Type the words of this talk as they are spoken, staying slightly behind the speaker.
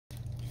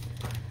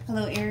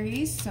Hello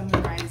Aries, Sun,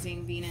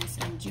 Rising, Venus,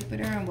 and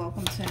Jupiter, and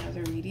welcome to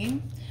another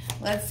reading.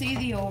 Let's see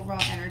the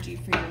overall energy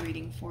for your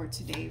reading for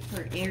today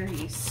for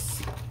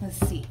Aries.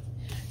 Let's see.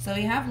 So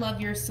we have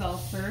love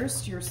yourself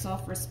first. Your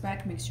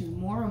self-respect makes you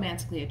more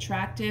romantically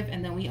attractive.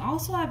 And then we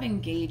also have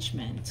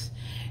engagement.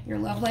 Your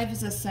love life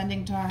is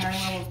ascending to a higher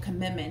level of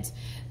commitment.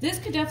 This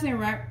could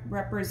definitely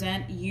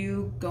represent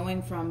you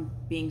going from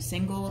being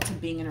single to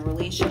being in a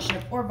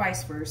relationship or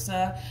vice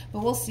versa.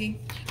 But we'll see.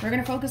 We're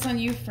going to focus on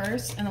you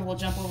first, and then we'll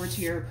jump over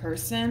to your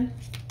person.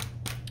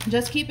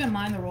 Just keep in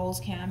mind the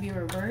roles can be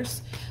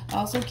reversed.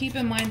 Also keep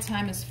in mind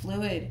time is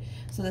fluid.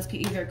 So this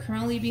could either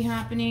currently be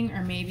happening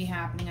or maybe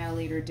happening at a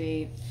later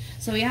date.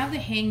 So we have the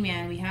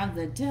Hangman, we have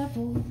the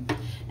Devil,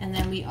 and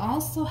then we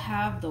also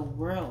have the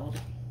World.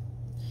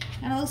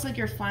 And it looks like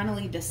you're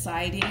finally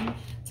deciding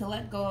to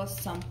let go of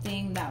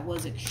something that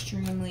was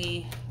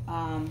extremely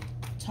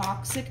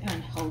toxic and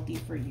unhealthy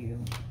for you.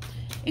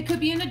 It could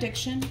be an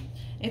addiction.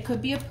 It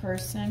could be a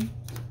person.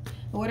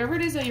 But whatever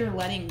it is that you're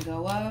letting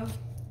go of,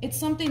 it's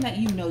something that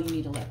you know you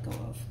need to let go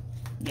of.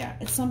 Yeah,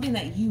 it's something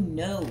that you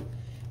know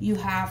you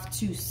have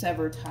to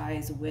sever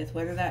ties with,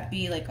 whether that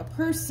be like a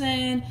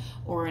person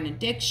or an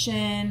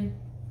addiction.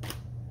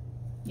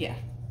 Yeah.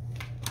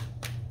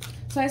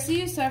 So I see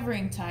you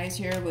severing ties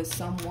here with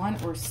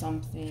someone or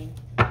something.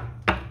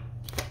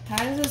 How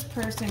does this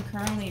person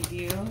currently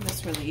view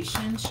this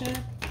relationship?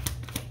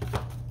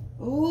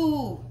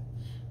 Ooh,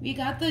 we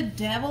got the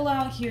Devil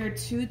out here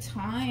 2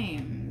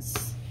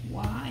 times.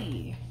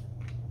 Why?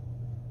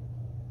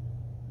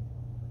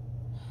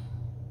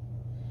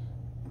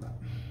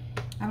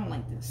 I don't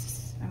like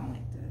this. I don't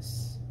like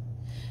this.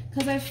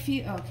 Because I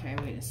feel... Okay,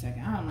 wait a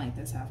second. I don't like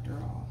this after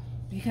all.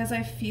 Because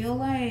I feel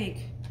like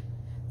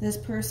this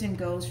person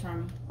goes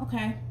from...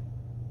 Okay.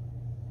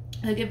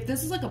 Like, if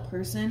this is like a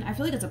person, I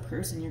feel like it's a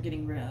person you're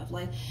getting rid of.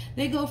 Like,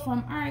 they go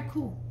from, alright,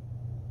 cool.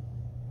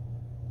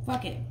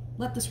 Fuck it.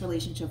 Let this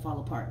relationship fall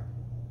apart.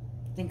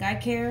 Think I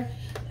care?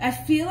 I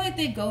feel like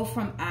they go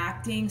from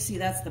acting, see,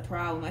 that's the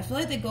problem. I feel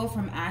like they go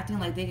from acting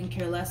like they can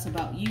care less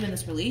about you and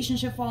this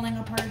relationship falling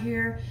apart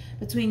here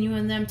between you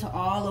and them to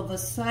all of a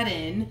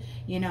sudden,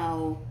 you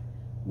know,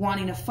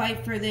 wanting to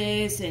fight for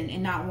this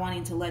and not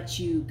wanting to let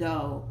you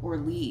go or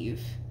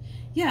leave.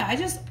 Yeah,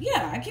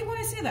 I keep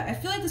wanting to say that. I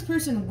feel like this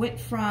person went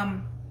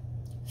from,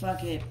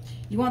 fuck it,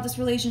 you want this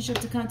relationship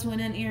to come to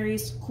an end,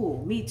 Aries?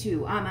 Cool, me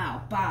too, I'm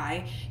out,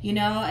 bye. You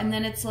know, and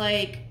then it's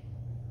like,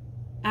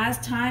 as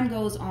time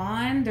goes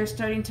on, they're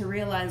starting to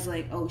realize,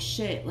 like, oh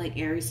shit, like,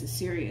 Aries is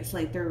serious.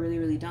 Like, they're really,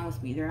 really done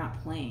with me. They're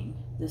not playing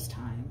this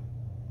time.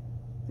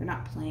 They're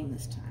not playing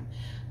this time.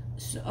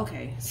 So,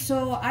 okay,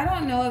 so I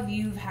don't know if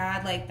you've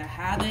had, like, the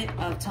habit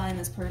of telling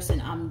this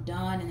person, I'm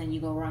done, and then you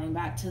go running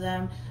back to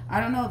them. I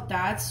don't know if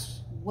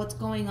that's what's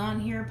going on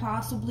here,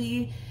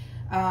 possibly,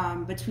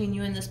 between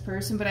you and this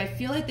person, but I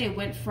feel like they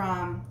went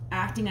from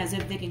acting as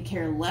if they can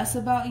care less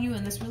about you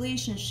in this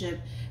relationship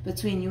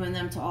between you and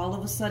them to all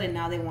of a sudden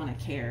now they want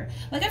to care.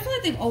 Like, I feel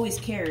like they've always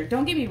cared.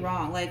 Don't get me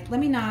wrong. Like,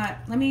 let me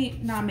not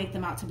make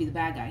them out to be the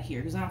bad guy here,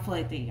 because I don't feel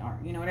like they are.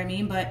 You know what I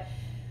mean? But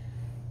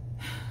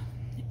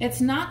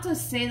it's not to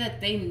say that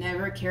they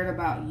never cared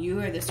about you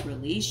or this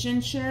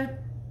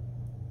relationship,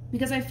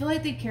 because I feel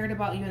like they cared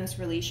about you in this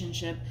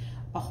relationship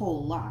a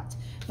whole lot.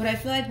 But I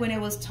feel like when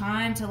it was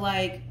time to,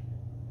 like,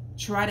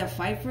 try to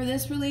fight for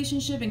this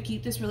relationship and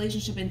keep this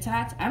relationship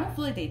intact, I don't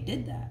feel like they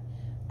did that.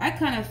 I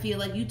kind of feel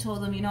like you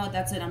told them, you know what,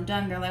 that's it, I'm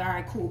done. They're like, all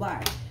right, cool,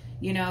 bye.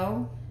 You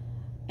know?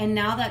 And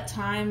now that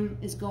time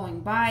is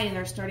going by and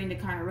they're starting to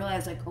kind of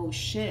realize, like, oh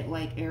shit,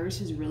 like, Aries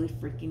is really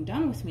freaking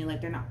done with me.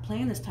 Like, they're not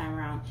playing this time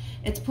around.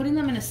 It's putting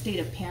them in a state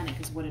of panic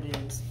is what it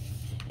is.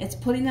 It's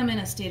putting them in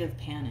a state of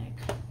panic.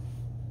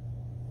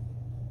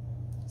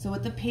 So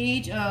with the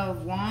Page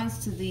of Wands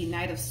to the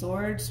Knight of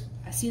Swords,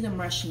 I see them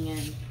rushing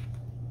in.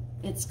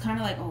 It's kind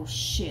of like, oh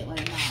shit,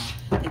 like,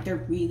 nah, like,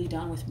 they're really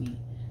done with me.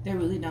 They're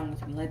really done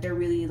with me. Like, they're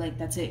really, like,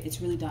 that's it.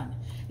 It's really done.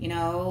 You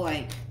know,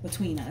 like,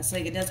 between us.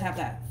 Like, it does have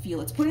that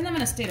feel. It's putting them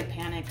in a state of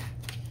panic.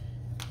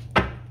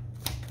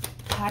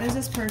 How does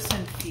this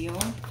person feel?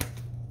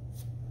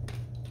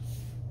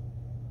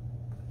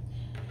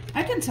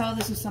 I can tell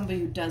this is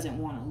somebody who doesn't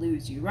want to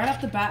lose you. Right off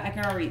the bat, I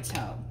can already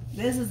tell.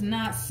 This is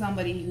not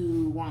somebody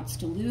who wants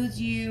to lose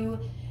you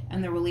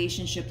and the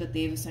relationship that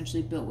they've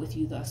essentially built with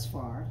you thus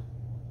far.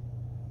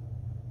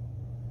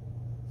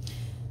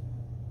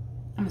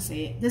 I'm gonna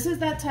say it. This is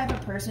that type of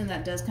person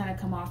that does kind of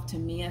come off to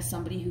me as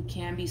somebody who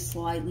can be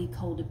slightly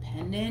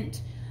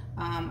codependent.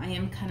 I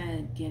am kind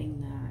of getting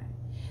that.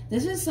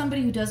 This is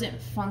somebody who doesn't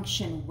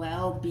function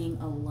well being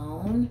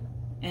alone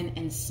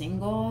and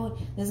single.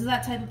 This is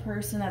that type of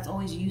person that's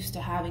always used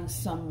to having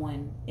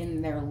someone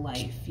in their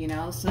life, you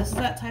know? So this is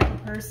that type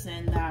of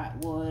person that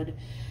would,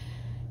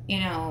 you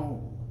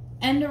know,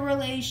 end a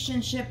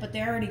relationship, but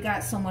they already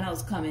got someone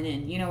else coming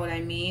in, you know what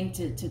I mean,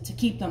 to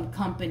keep them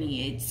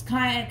company. It's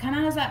kind of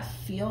has that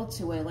feel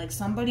to it, like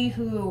somebody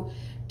who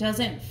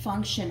doesn't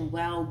function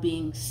well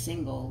being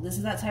single. This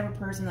is that type of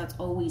person that's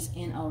always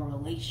in a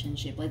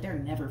relationship. Like, they're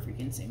never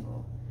freaking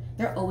single.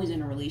 They're always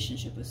in a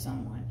relationship with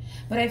someone.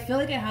 But I feel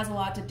like it has a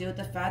lot to do with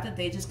the fact that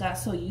they just got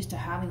so used to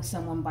having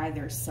someone by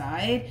their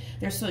side.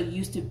 They're so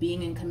used to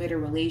being in committed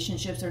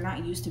relationships. They're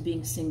not used to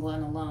being single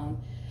and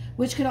alone,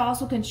 which could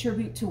also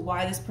contribute to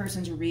why this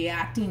person's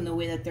reacting the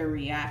way that they're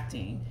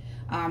reacting.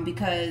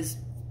 Because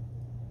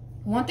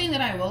one thing that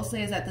I will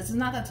say is that this is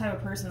not that type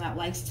of person that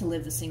likes to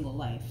live the single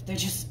life. They're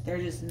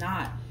just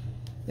not.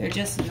 They're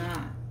just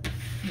not.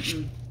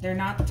 They're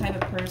not the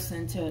type of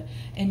person to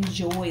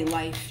enjoy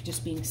life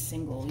just being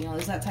single. You know,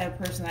 there's that type of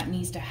person that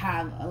needs to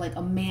have like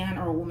a man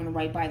or a woman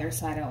right by their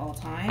side at all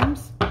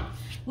times.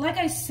 Like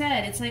I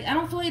said, it's like, I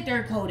don't feel like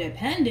they're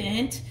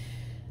codependent,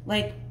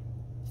 like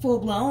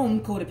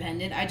full-blown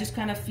codependent. I just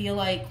kind of feel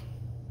like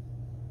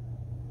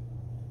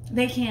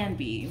they can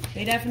be.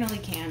 They definitely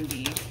can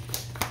be.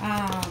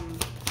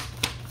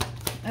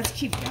 Let's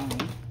keep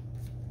going.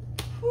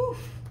 Whew.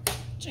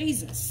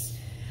 Jesus.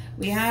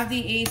 We have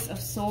the Ace of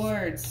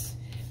Swords.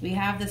 We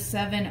have the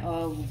Seven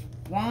of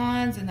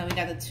Wands. And then we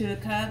got the Two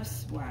of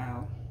Cups.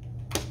 Wow.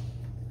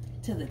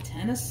 To the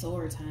Ten of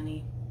Swords,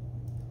 honey.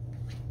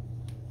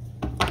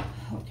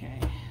 Okay.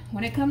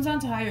 When it comes down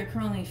to how you're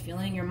currently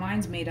feeling, your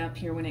mind's made up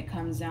here when it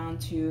comes down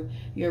to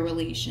your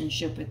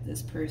relationship with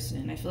this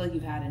person. I feel like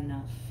you've had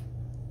enough.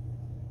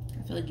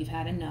 I feel like you've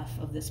had enough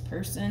of this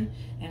person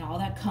and all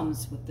that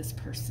comes with this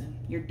person.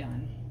 You're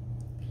done.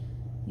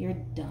 You're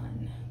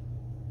done.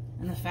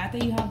 And the fact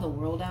that you have the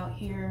World out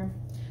here,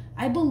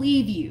 I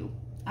believe you.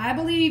 I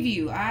believe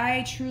you.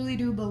 I truly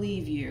do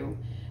believe you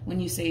when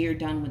you say you're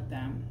done with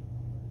them.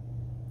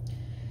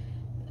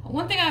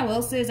 One thing I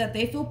will say is that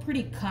they feel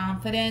pretty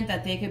confident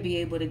that they could be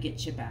able to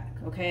get you back,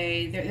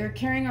 okay? They're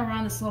carrying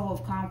around this level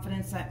of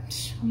confidence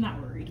that I'm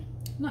not worried.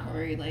 I'm not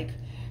worried. Like,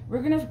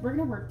 we're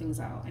gonna work things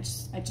out. I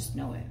just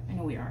know it. I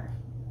know we are.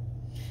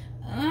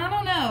 I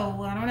don't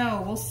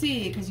know. We'll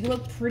see, because you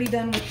look pretty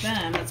done with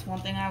them. That's one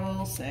thing I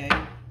will say.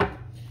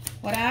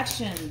 What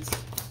actions?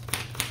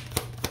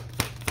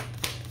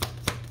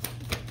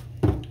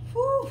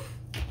 Whew.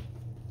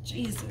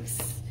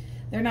 Jesus.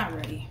 They're not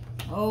ready.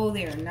 Oh,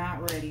 they are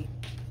not ready.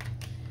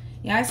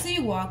 Yeah, I see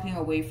you walking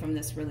away from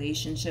this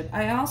relationship.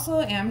 I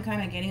also am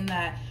kind of getting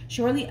that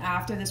shortly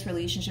after this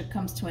relationship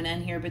comes to an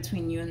end here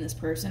between you and this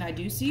person, I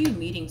do see you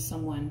meeting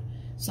someone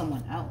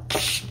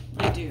else.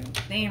 I do.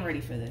 They ain't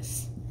ready for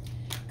this.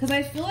 Because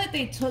I feel like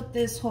they took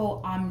this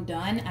whole I'm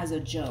done as a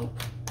joke.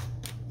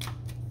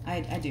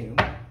 I do.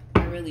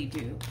 I really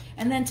do.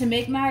 And then to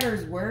make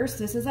matters worse,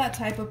 this is that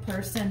type of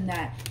person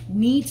that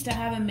needs to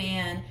have a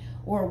man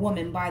or a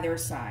woman by their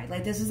side.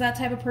 Like, this is that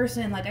type of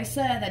person, like I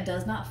said, that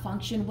does not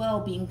function well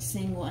being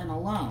single and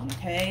alone,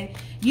 okay?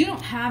 You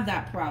don't have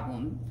that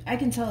problem. I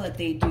can tell that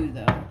they do,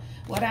 though.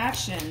 What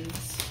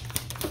actions?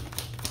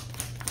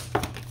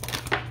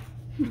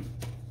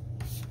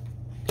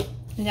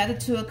 We got the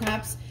Two of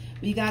Cups.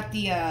 We got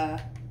the,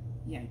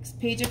 yikes,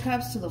 Page of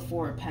Cups to the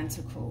Four of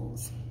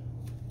Pentacles.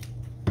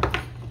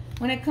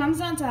 When it comes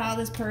down to how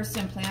this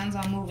person plans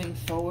on moving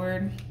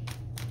forward,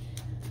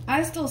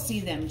 I still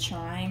see them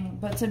trying,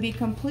 but to be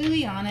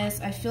completely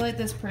honest, I feel like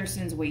this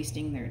person's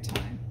wasting their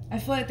time. I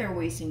feel like they're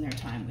wasting their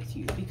time with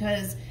you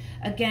because,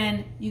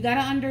 again, you got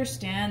to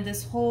understand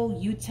this whole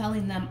you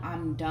telling them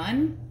I'm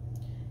done,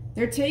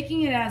 they're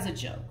taking it as a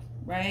joke,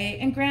 right?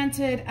 And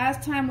granted, as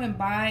time went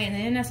by and they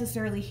didn't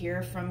necessarily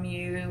hear from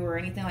you or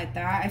anything like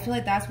that, I feel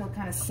like that's what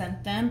kind of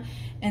sent them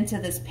into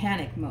this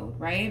panic mode,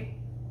 right?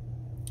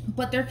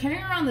 But they're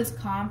carrying around this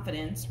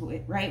confidence,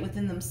 right,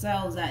 within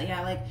themselves that, yeah,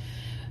 like,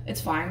 it's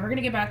fine. We're going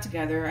to get back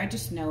together. I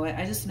just know it.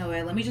 I just know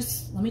it. Let me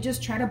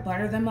just try to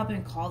butter them up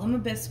and call them a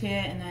biscuit,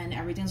 and then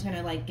everything's going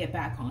to, like, get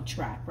back on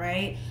track,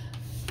 right?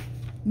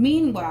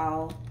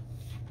 Meanwhile,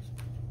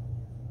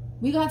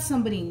 we got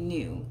somebody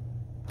new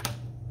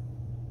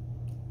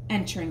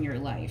entering your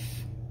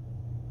life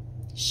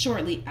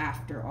shortly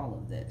after all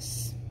of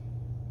this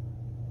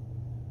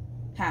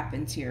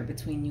happens here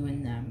between you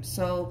and them.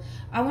 So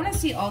I want to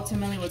see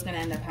ultimately what's going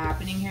to end up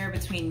happening here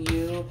between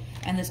you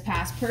and this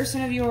past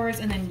person of yours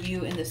and then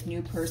you and this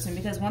new person,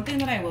 because one thing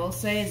that I will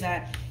say is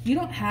that you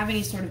don't have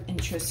any sort of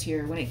interest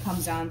here when it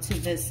comes down to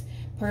this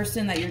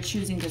person that you're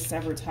choosing to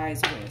sever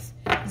ties with.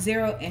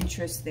 Zero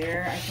interest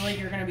there. I feel like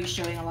you're going to be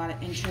showing a lot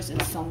of interest in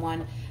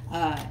someone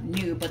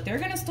new, but they're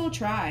going to still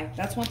try.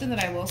 That's one thing that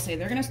I will say.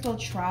 They're going to still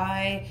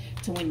try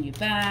to win you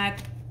back.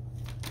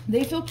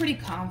 They feel pretty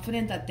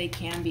confident that they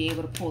can be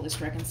able to pull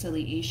this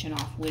reconciliation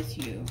off with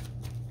you.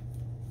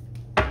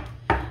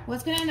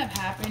 What's going to end up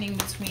happening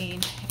between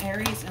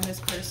Aries and this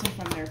person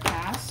from their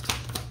past?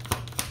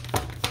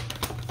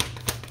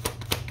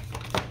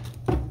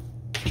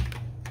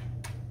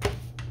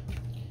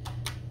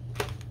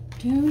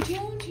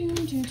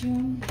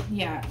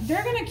 Yeah,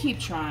 they're going to keep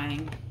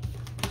trying.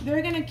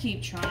 They're going to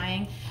keep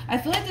trying. I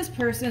feel like this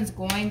person's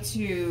going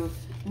to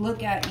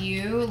look at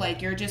you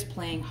like you're just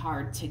playing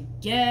hard to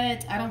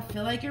get. I don't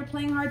feel like you're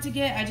playing hard to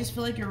get. I just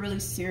feel like you're really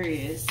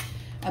serious,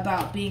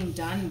 about being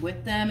done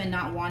with them and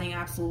not wanting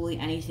absolutely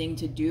anything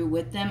to do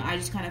with them. I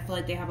just kind of feel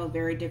like they have a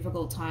very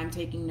difficult time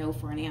taking no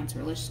for an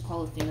answer. Let's just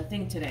call a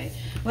thing today.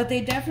 But they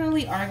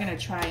definitely are going to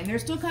try. And they're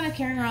still kind of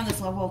carrying around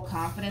this level of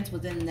confidence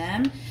within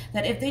them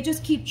that if they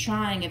just keep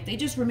trying, if they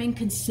just remain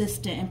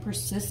consistent and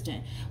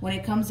persistent when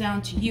it comes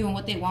down to you and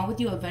what they want with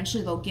you,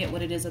 eventually they'll get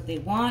what it is that they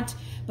want.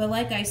 But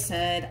like I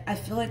said, I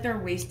feel like they're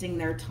wasting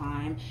their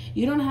time.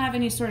 You don't have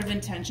any sort of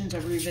intentions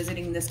of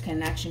revisiting this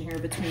connection here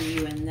between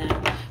you and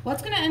them.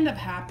 What's going to end up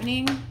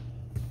happening?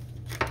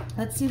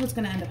 Let's see what's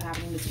going to end up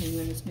happening between you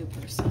and this new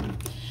person.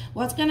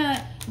 What's going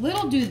to,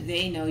 little do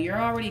they know, you're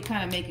already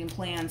kind of making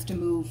plans to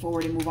move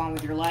forward and move on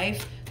with your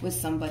life with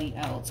somebody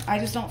else. I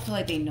just don't feel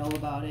like they know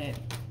about it.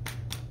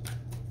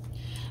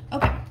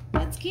 Okay,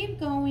 let's keep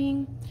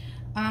going.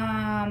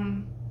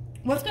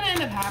 What's going to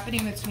end up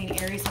happening between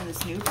Aries and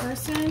this new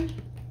person?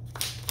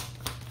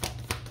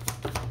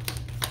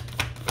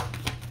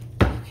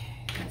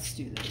 Okay, let's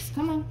do this.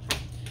 Come on.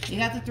 You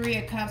got the Three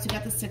of Cups. You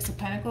got the Six of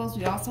Pentacles.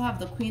 We also have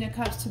the Queen of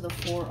Cups to the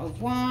Four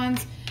of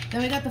Wands.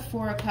 Then we got the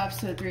Four of Cups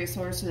to the Three of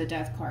Swords to the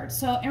Death card.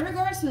 So in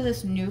regards to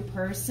this new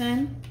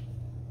person,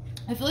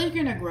 I feel like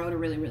you're going to grow to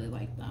really, really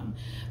like them.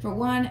 For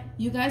one,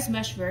 you guys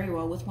mesh very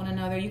well with one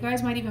another. You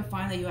guys might even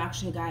find that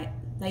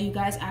you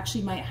guys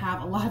actually might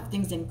have a lot of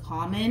things in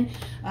common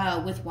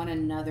with one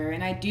another.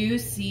 And I do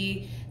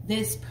see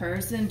this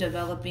person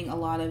developing a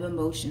lot of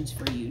emotions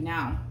for you.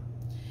 Now,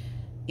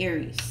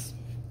 Aries,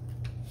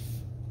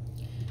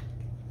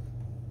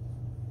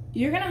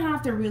 you're going to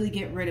have to really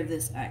get rid of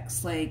this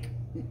ex. Like,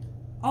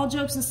 all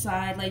jokes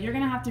aside, like, you're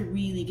going to have to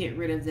really get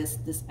rid of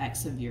this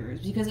ex of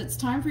yours, because it's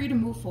time for you to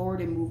move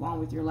forward and move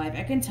on with your life.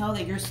 I can tell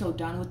that you're so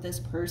done with this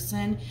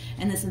person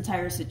and this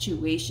entire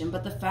situation,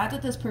 but the fact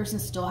that this person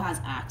still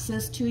has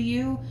access to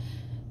you,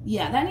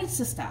 yeah, that needs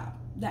to stop.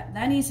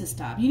 That needs to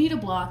stop. You need to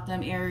block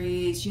them,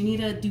 Aries. You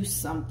need to do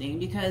something,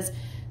 because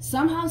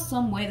somehow,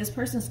 some way, this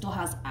person still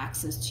has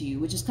access to you,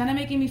 which is kind of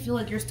making me feel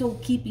like you're still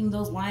keeping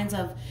those lines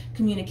of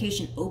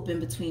communication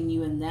open between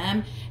you and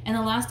them. And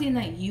the last thing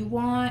that you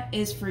want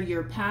is for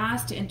your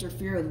past to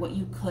interfere with what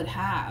you could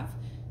have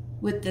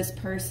with this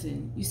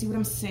person. You see what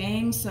I'm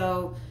saying?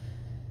 So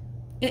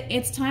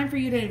it's time for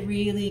you to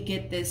really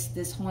get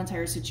this whole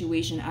entire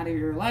situation out of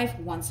your life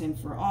once and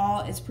for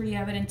all. It's pretty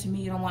evident to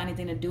me you don't want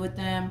anything to do with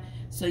them,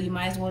 so you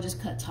might as well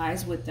just cut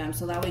ties with them,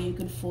 so that way you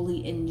can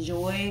fully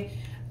enjoy,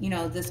 you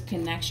know, this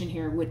connection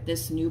here with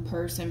this new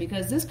person.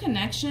 Because this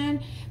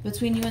connection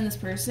between you and this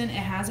person, it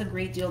has a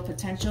great deal of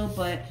potential,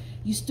 but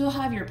you still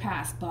have your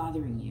past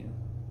bothering you.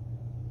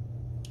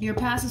 Your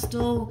past is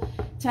still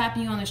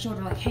tapping you on the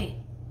shoulder like, hey,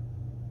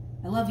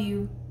 I love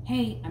you.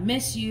 Hey, I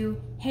miss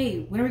you.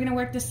 Hey, when are we going to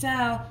work this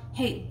out?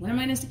 Hey, when am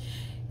I going to...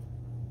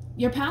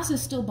 Your past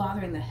is still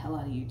bothering the hell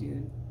out of you,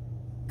 dude.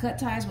 Cut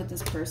ties with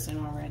this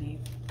person already.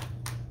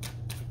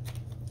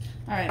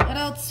 All right, what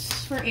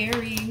else for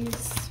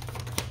Aries?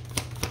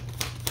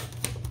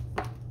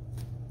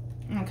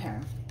 Okay.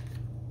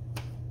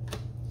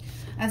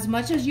 As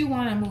much as you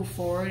want to move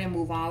forward and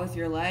move on with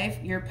your life,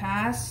 your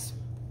past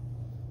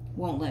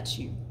won't let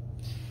you.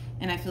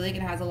 And I feel like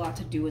it has a lot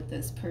to do with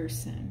this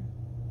person.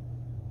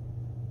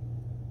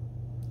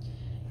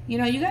 You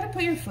know, you got to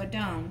put your foot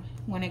down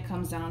when it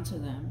comes down to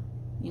them.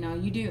 You know,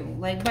 you do.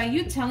 Like, by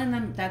you telling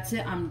them, that's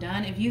it, I'm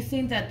done, if you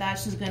think that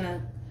that's just going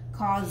to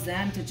cause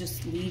them to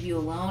just leave you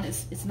alone,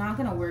 it's not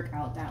going to work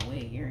out that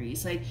way,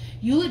 Aries. Like,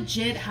 you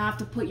legit have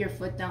to put your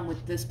foot down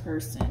with this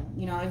person.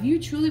 You know, if you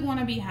truly want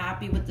to be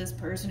happy with this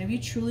person, if you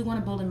truly want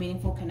to build a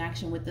meaningful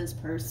connection with this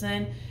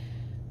person,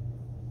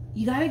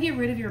 you got to get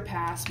rid of your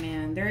past,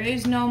 man. There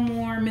is no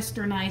more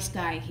Mr. Nice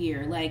Guy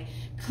here. Like,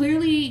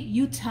 clearly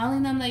you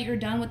telling them that you're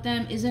done with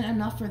them isn't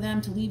enough for them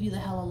to leave you the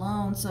hell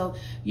alone. So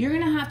you're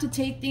going to have to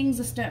take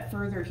things a step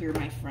further here,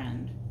 my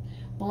friend.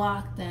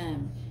 Block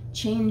them.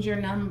 Change your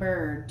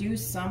number. Do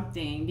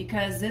something.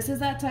 Because this is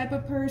that type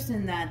of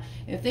person that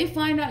if they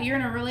find out you're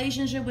in a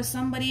relationship with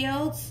somebody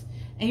else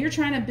and you're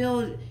trying to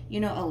build, you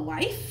know, a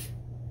life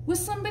with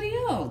somebody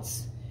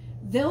else,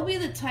 they'll be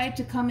the type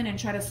to come in and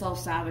try to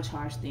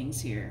self-sabotage things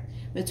here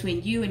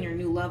between you and your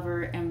new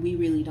lover, and we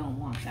really don't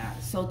want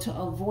that. So to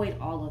avoid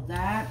all of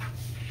that,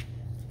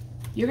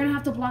 you're going to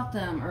have to block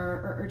them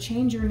or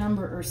change your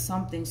number or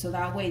something, so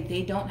that way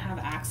they don't have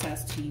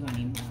access to you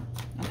anymore,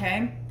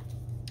 okay?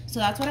 So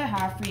that's what I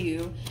have for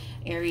you,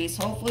 Aries.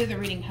 Hopefully the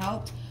reading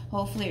helped.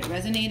 Hopefully it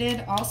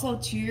resonated. Also,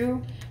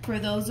 too, for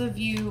those of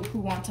you who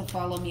want to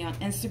follow me on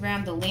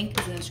Instagram, the link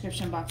is in the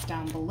description box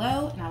down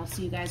below, and I will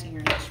see you guys in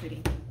your next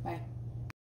reading.